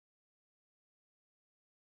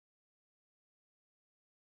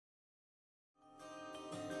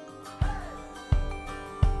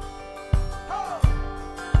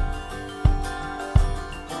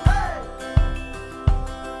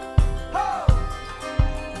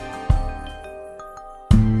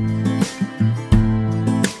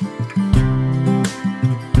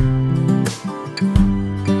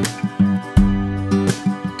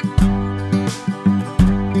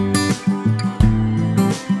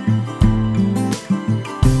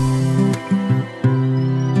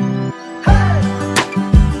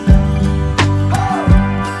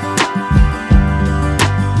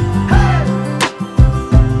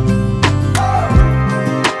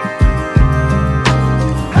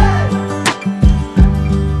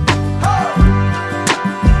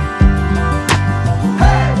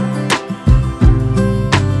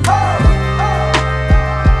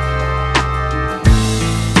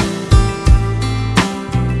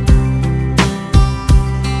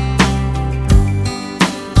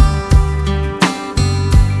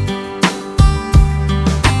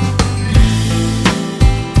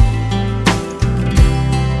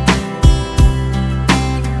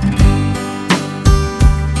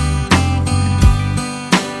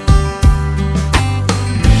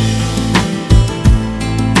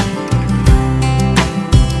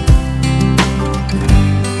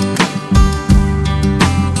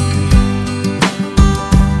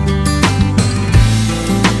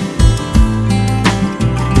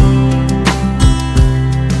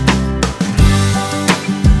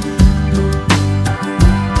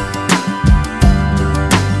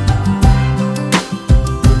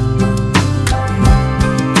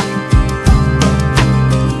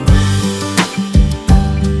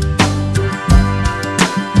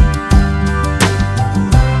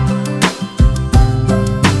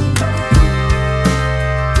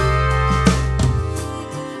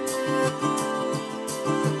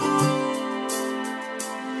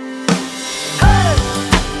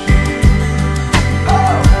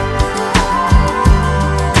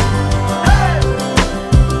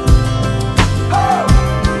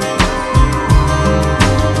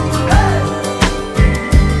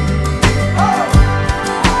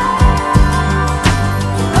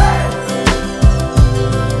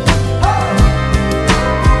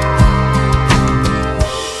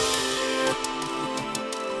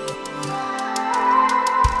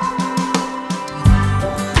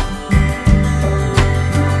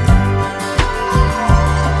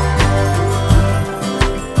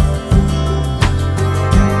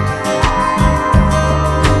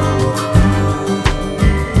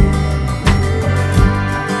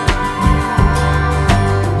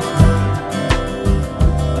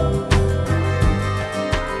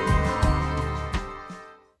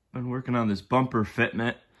this bumper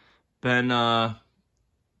fitment.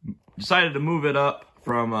 Decided to move it up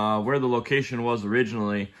from where the location was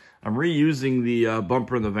originally. I'm reusing the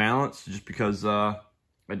bumper and the valance just because I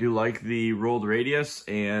do like the rolled radius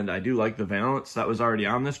and I do like the valance that was already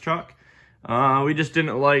on this truck. We just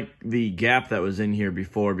didn't like the gap that was in here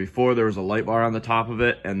before. Before there was a light bar on the top of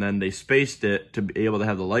it, and then they spaced it to be able to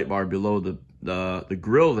have the light bar below the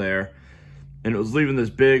grill there, and it was leaving this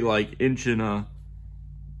big like inch and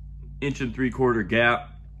 3/4 gap.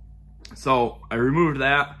 So I removed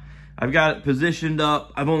that. I've got it positioned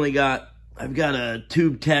up. I've got a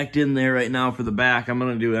tube tacked in there right now for the back. I'm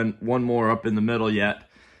gonna do one more up in the middle yet,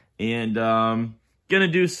 and gonna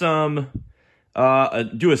do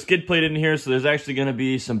do a skid plate in here. So there's actually gonna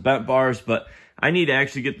be some bent bars, but I need to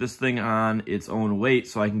actually get this thing on its own weight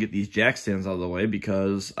so I can get these jack stands out of the way,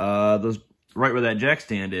 because those right where that jack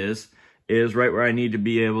stand is right where I need to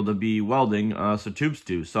be able to be welding some tubes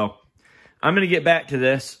to. So I'm gonna get back to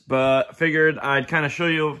this, but figured I'd kind of show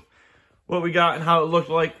you what we got and how it looked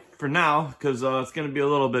like for now, because it's going to be a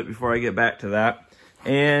little bit before I get back to that.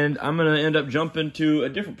 And I'm going to end up jumping to a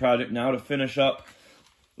different project now to finish up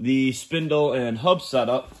the spindle and hub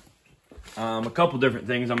setup. A couple different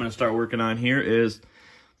things I'm going to start working on here is,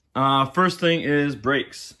 first thing is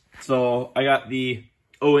brakes. So I got the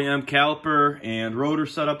OEM caliper and rotor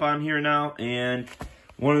set up on here now, and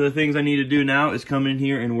one of the things I need to do now is come in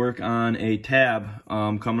here and work on a tab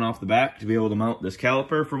coming off the back to be able to mount this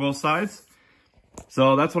caliper for both sides.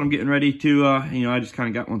 So that's what I'm getting ready to, I just kind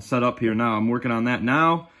of got one set up here now. I'm working on that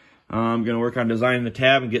now. I'm going to work on designing the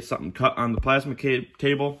tab and get something cut on the plasma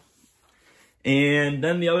table. And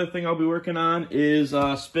then the other thing I'll be working on is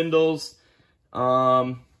spindles.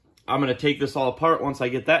 I'm going to take this all apart once I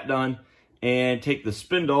get that done and take the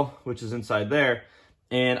spindle, which is inside there.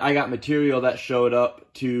 And I got material that showed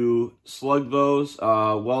up to slug those,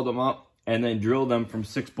 weld them up, and then drill them from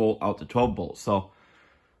 6-bolt out to 12-bolt. So,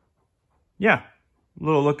 yeah, a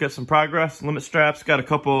little look at some progress. Limit straps, got a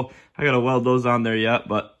couple, I got to weld those on there yet,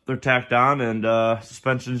 but they're tacked on, and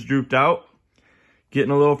suspension's drooped out.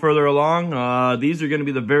 Getting a little further along. These are going to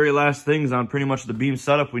be the very last things on pretty much the beam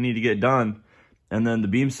setup we need to get done. And then the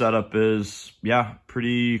beam setup is, yeah,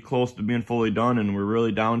 pretty close to being fully done, and we're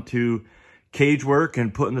really down to cage work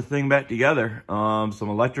and putting the thing back together, some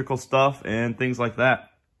electrical stuff and things like that.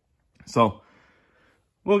 So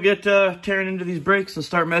we'll get tearing into these brakes and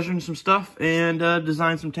start measuring some stuff and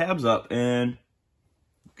design some tabs up and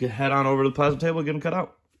head on over to the plasma table and get them cut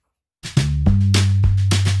out.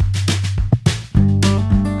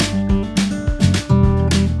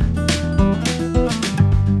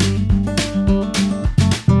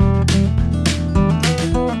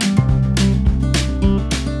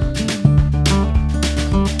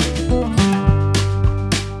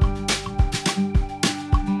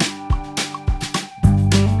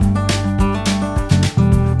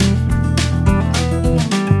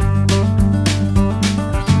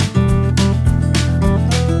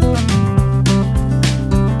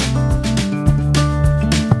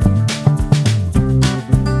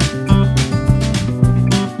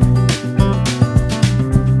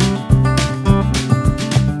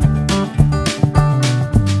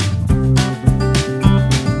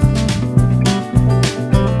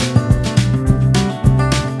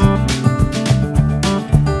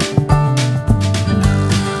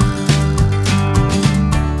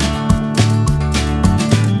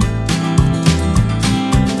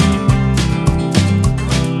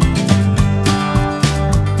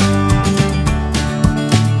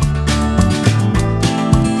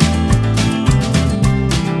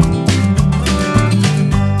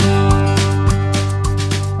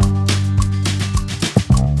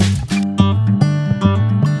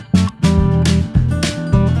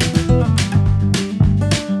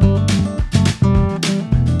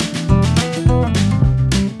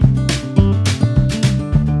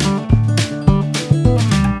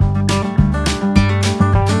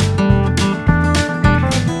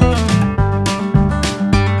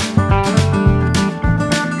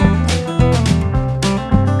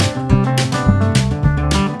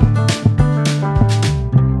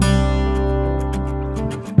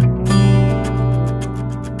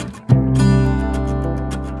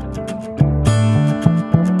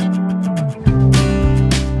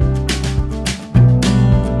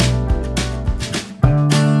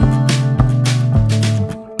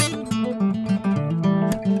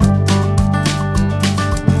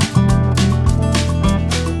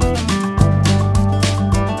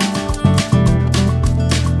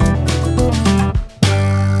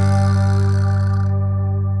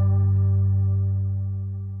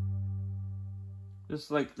 Just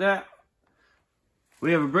like that.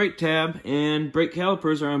 we have a brake tab, and brake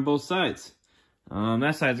calipers are on both sides.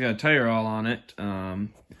 That side's got a tire all on it,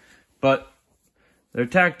 but they're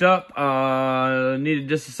tacked up. Need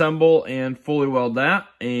to disassemble and fully weld that,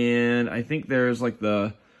 and I think there's like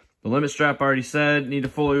the limit strap already said need to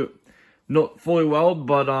fully weld,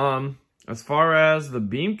 but as far as the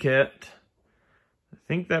beam kit, I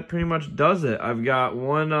think that pretty much does it. I've got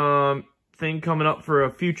one thing coming up for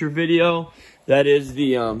a future video. That is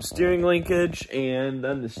the steering linkage, and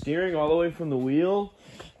then the steering all the way from the wheel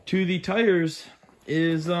to the tires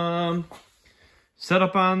is set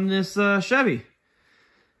up on this Chevy.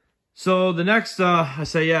 So the next, I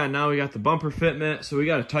say, yeah, now we got the bumper fitment. So we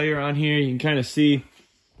got a tire on here. You can kind of see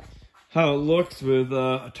how it looks with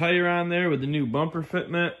a tire on there with the new bumper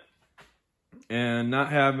fitment, and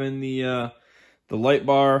not having the light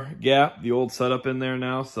bar gap, the old setup in there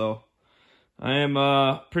now. So I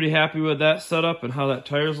am pretty happy with that setup and how that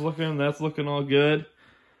tire's looking. That's looking all good.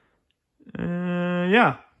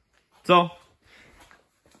 Yeah. So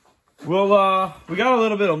we'll we got a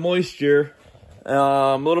little bit of moisture,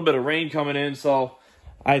 a little bit of rain coming in. So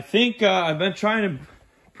I think I've been trying to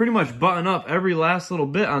pretty much button up every last little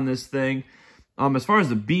bit on this thing as far as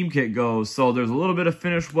the beam kit goes. So there's a little bit of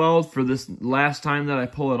finish weld for this last time that I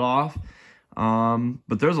pull it off.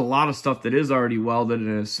 But there's a lot of stuff that is already welded,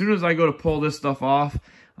 and as soon as I go to pull this stuff off,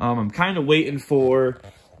 I'm kind of waiting for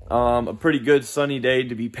a pretty good sunny day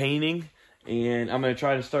to be painting, and I'm going to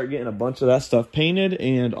try to start getting a bunch of that stuff painted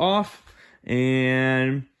and off.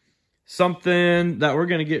 And something that we're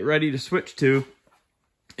going to get ready to switch to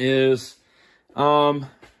is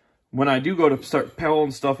when I do go to start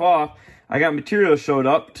pulling stuff off, I got material showed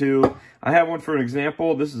up to. I have one for an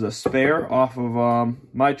example. This is a spare off of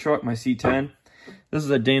my truck, my C10. This is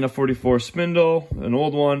a Dana 44 spindle, an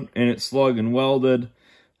old one, and it's slug and welded.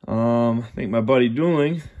 I think my buddy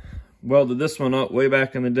Dueling welded this one up way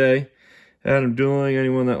back in the day. Adam Dueling,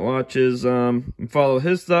 anyone that watches and follow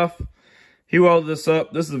his stuff, he welded this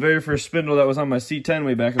up. This is the very first spindle that was on my C10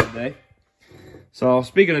 way back in the day. So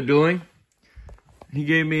speaking of Dueling, he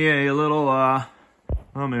gave me a little, well,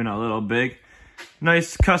 maybe not a little, big,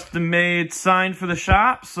 nice custom-made sign for the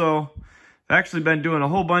shop. So I've actually been doing a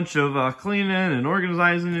whole bunch of cleaning and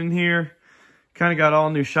organizing in here. Kind of got all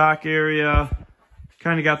new shock area.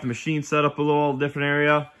 Kind of got the machine set up a little different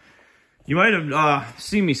area. You might have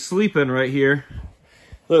seen me sleeping right here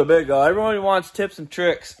a little bit ago. Everyone wants tips and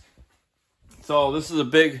tricks. So this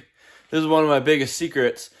is one of my biggest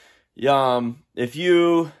secrets. If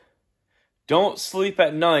you don't sleep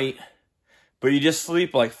at night, but you just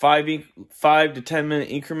sleep like 5 to 10 minute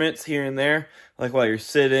increments here and there, like while you're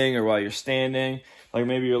sitting or while you're standing, like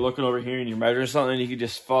maybe you're looking over here and you're measuring something, and you can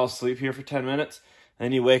just fall asleep here for 10 minutes,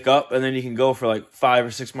 and you wake up, and then you can go for like 5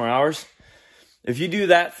 or 6 more hours. If you do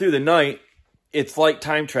that through the night, it's like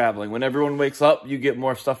time traveling. When everyone wakes up, you get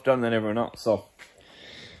more stuff done than everyone else. So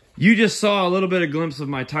you just saw a little bit of glimpse of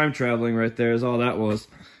my time traveling right there is all that was.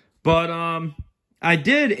 But I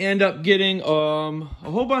did end up getting a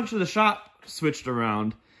whole bunch of the shop switched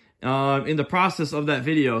around in the process of that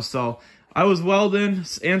video. So I was welding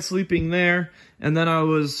and sleeping there, and then I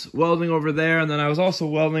was welding over there, and then I was also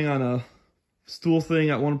welding on a stool thing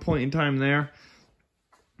at one point in time there.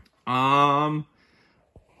 But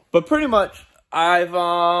pretty much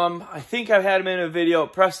I think I've had him in a video.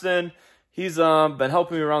 Preston, he's been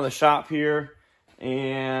helping me around the shop here,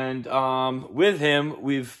 and with him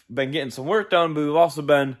we've been getting some work done, but we've also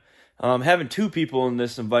been having 2 people in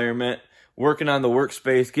this environment working on the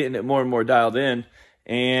workspace, getting it more and more dialed in,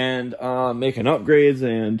 and making upgrades.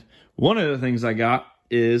 And one of the things I got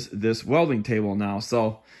is this welding table now.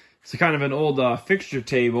 So it's kind of an old fixture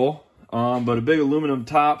table, but a big aluminum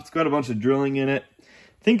top. It's got a bunch of drilling in it.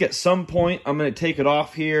 I think at some point I'm going to take it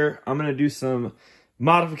off here. I'm going to do some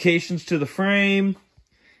modifications to the frame.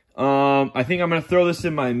 I think I'm going to throw this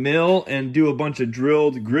in my mill and do a bunch of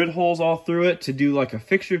drilled grid holes all through it to do like a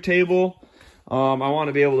fixture table. I want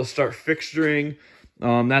to be able to start fixturing.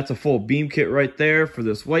 That's a full beam kit right there for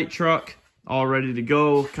this white truck, all ready to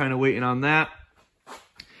go, kind of waiting on that.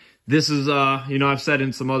 This is, you know, I've said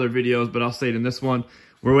in some other videos, but I'll say it in this one,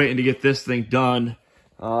 we're waiting to get this thing done.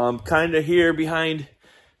 Kind of here behind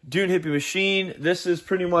Dune Hippie machine. This is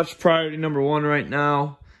pretty much priority number 1 right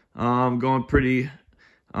now. Going pretty,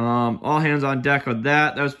 all hands on deck with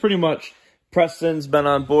that. That was pretty much, Preston's been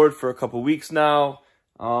on board for a couple weeks now.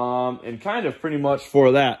 And kind of pretty much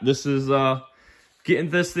for that. This is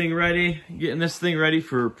getting this thing ready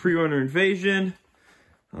for pre-runner invasion.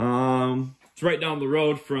 It's right down the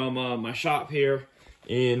road from my shop here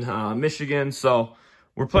in Michigan. So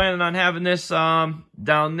we're planning on having this down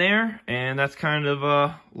there, and that's kind of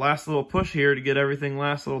a last little push here to get everything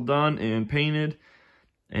last little done and painted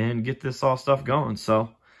and get this all stuff going. So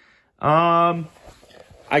I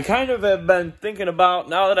kind of have been thinking about,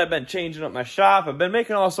 now that I've been changing up my shop, I've been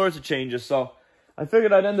making all sorts of changes. So I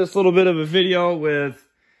figured I'd end this little bit of a video with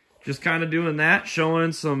just kind of doing that,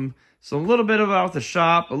 showing some little bit about the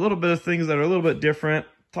shop, a little bit of things that are a little bit different,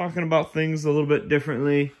 talking about things a little bit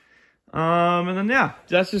differently. And then, yeah,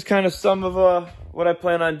 that's just kind of some of what I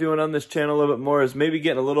plan on doing on this channel a little bit more, is maybe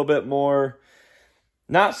getting a little bit more,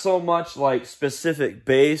 not so much like specific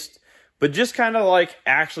based, but just kind of like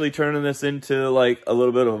actually turning this into like a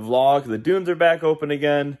little bit of a vlog. The dunes are back open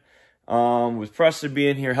again, with Preston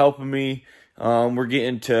being here helping me. We're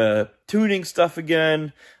getting to tuning stuff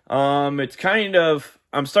again. It's kind of,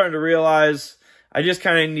 I'm starting to realize I just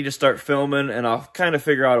kind of need to start filming, and I'll kind of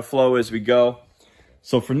figure out a flow as we go.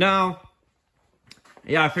 So for now,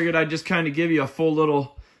 yeah, I figured I'd just kind of give you a full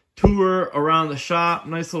little tour around the shop,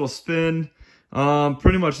 nice little spin.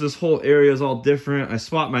 Pretty much this whole area is all different. I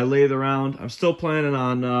swapped my lathe around. I'm still planning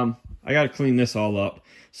on, I got to clean this all up.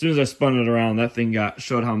 As soon as I spun it around, that thing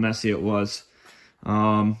showed how messy it was.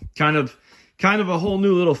 Kind of a whole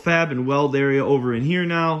new little fab and weld area over in here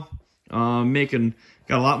now.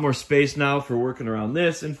 Got a lot more space now for working around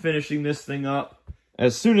this and finishing this thing up.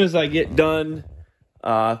 As soon as I get done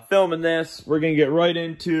filming this, we're going to get right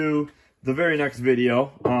into the very next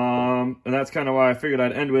video. And that's kind of why I figured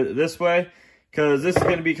I'd end with it this way, because this is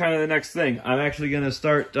going to be kind of the next thing. I'm actually going to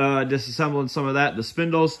start disassembling some of that, the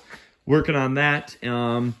spindles, working on that,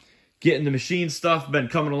 getting the machine stuff, been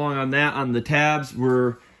coming along on that, on the tabs.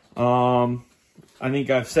 We're, I think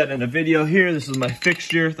I've said in a video here, this is my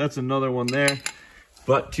fixture, that's another one there.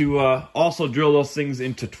 But to also drill those things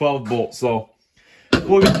into 12 bolts. So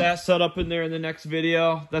we'll get that set up in there in the next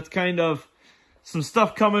video. That's kind of some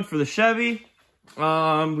stuff coming for the Chevy. We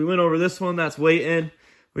went over this one, that's waiting.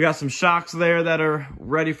 We got some shocks there that are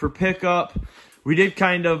ready for pickup. We did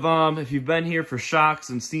kind of, if you've been here for shocks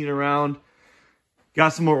and seen around, got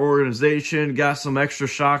some more organization, got some extra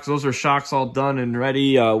shocks. Those are shocks all done and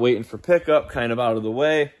ready, waiting for pickup, kind of out of the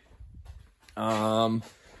way.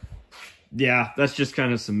 Yeah, that's just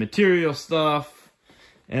kind of some material stuff.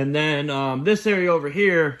 And then this area over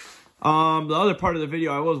here, the other part of the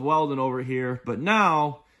video, I was welding over here, but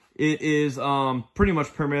now it is pretty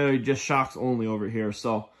much primarily just shocks only over here.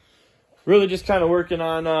 So really just kind of working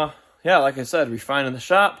on, yeah, like I said, refining the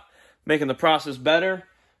shop, making the process better.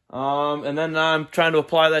 And then I'm trying to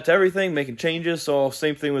apply that to everything, making changes. So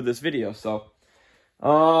same thing with this video. So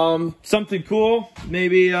something cool,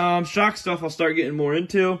 maybe shock stuff I'll start getting more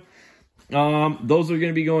into. Those are going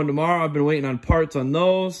to be going tomorrow. I've been waiting on parts on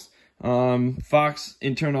those. Fox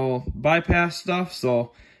internal bypass stuff.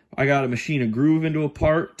 So I got to machine a groove into a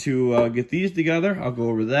part to get these together. I'll go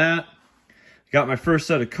over that. Got my first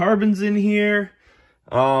set of carbons in here.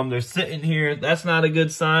 They're sitting here. That's not a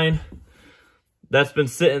good sign. That's been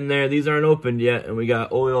sitting there. These aren't opened yet. And we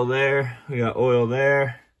got oil there. We got oil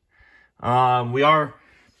there. Preston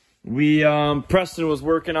was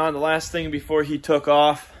working on the last thing before he took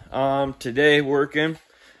off. Today working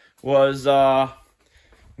was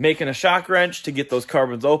making a shock wrench to get those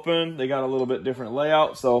carbons open. They got a little bit different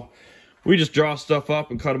layout, so we just draw stuff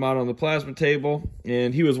up and cut them out on the plasma table.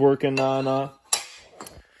 And he was working on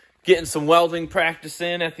getting some welding practice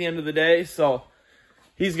in at the end of the day, so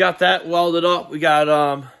he's got that welded up. We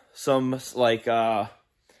got some like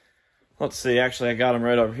let's see, actually I got them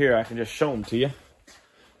right over here. I can just show them to you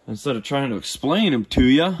instead of trying to explain them to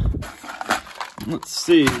you. Let's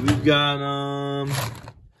see, we've got,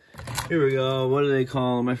 here we go, what do they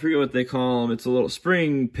call them? I forget what they call them. It's a little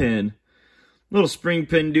spring pin. Little spring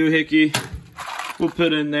pin doohickey. We'll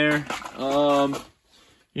put in there,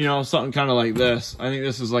 you know, something kind of like this. I think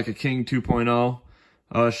this is like a King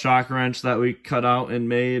 2.0 shock wrench that we cut out and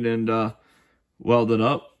made and welded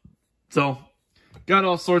up. So, got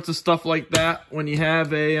all sorts of stuff like that when you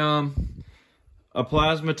have a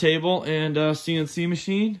plasma table and a CNC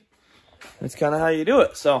machine. That's kind of how you do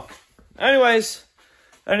it. So, anyways,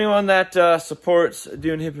 anyone that supports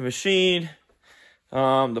Dune Hippie Machine,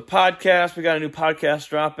 the podcast, we got a new podcast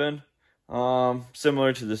dropping,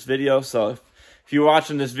 similar to this video. So, if you're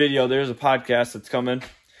watching this video, there's a podcast that's coming.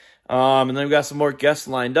 And then we've got some more guests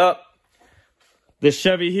lined up. This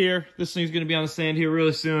Chevy here, this thing's going to be on the stand here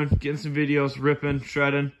really soon. Getting some videos, ripping,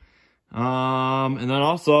 shredding. And then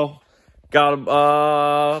also,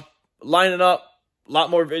 got lining up. A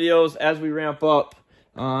lot more videos as we ramp up.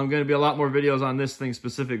 Going to be a lot more videos on this thing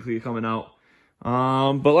specifically coming out.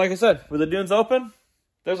 But like I said, with the dunes open,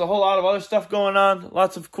 there's a whole lot of other stuff going on.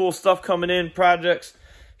 Lots of cool stuff coming in, projects.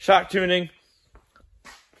 shock tuning.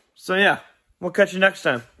 So yeah, we'll catch you next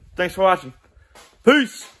time. Thanks for watching.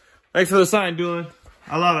 Peace. Thanks for the sign, Doolin.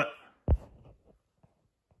 I love it.